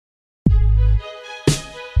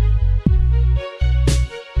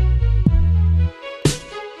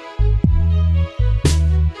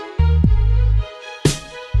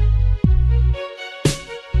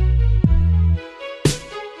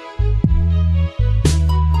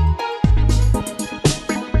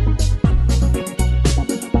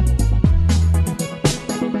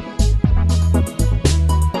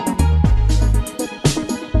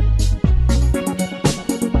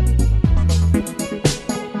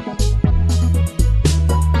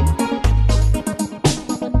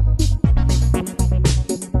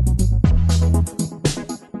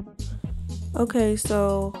Okay,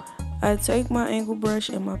 so I take my angle brush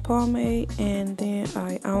and my pomade, and then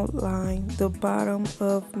I outline the bottom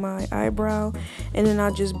of my eyebrow, and then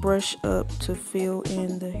I just brush up to fill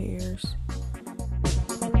in the hairs.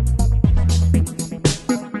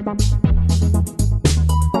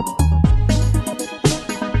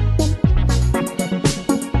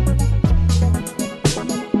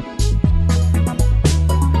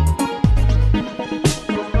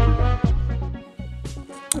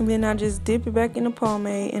 And then I just dip it back in the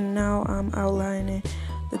pomade, and now I'm outlining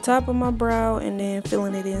the top of my brow and then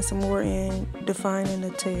filling it in some more and defining the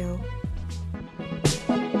tail.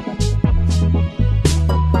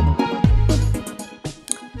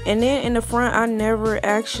 And then in the front, I never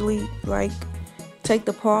actually like take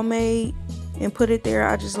the pomade and put it there.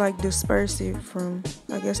 I just like disperse it from,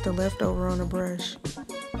 I guess, the leftover on the brush.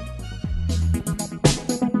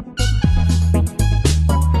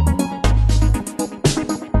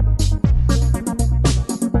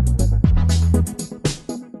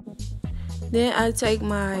 Then I take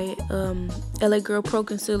my LA Girl Pro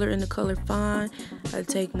Concealer in the color Fawn. I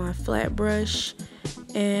take my flat brush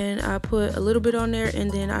and I put a little bit on there,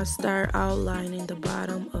 and then I start outlining the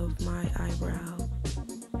bottom of my eyebrow.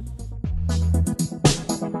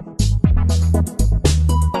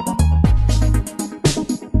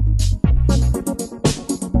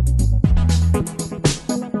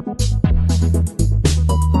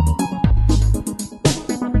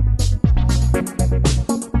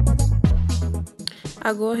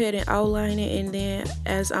 I go ahead and outline it, and then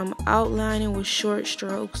as I'm outlining with short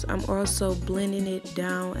strokes, I'm also blending it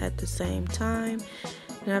down at the same time.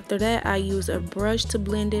 And after that, I use a brush to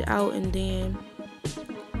blend it out, and then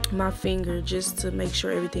my finger just to make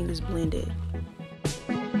sure everything is blended.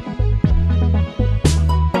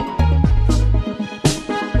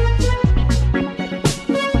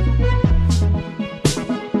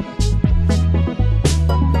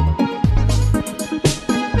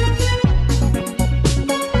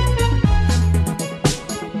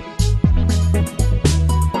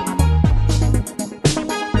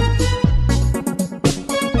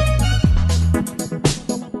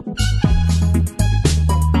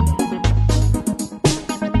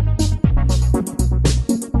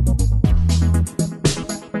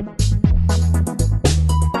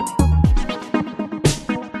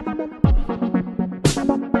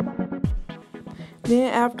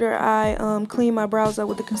 Then after I clean my brows up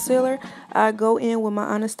with the concealer, I go in with my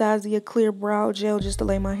Anastasia Clear Brow Gel just to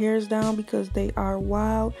lay my hairs down because they are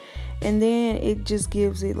wild. And then it just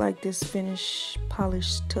gives it like this finished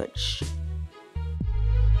polished touch.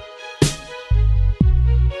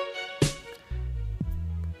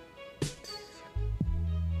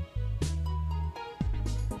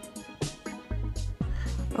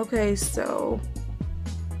 Okay, so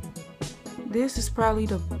this is probably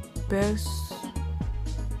the best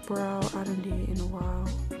brow I done did in a while.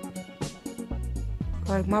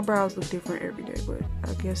 Like, my brows look different every day, but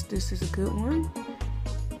I guess this is a good one.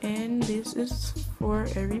 And this is for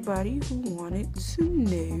everybody who wanted to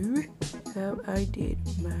know how I did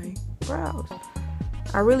my brows.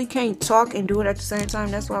 I really can't talk and do it at the same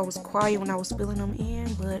time. That's why I was quiet when I was filling them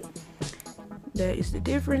in, but that is the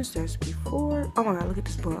difference. That's before. Oh my god, look at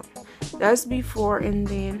this bump. That's before, and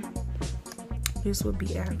then this would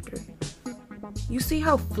be after. You see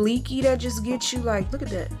how fleeky that just gets you? Like, look at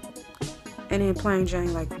that. And then plain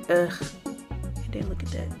Jane, like, ugh. And then look at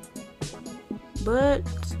that. But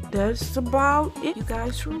that's about it, you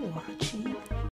guys, for watching.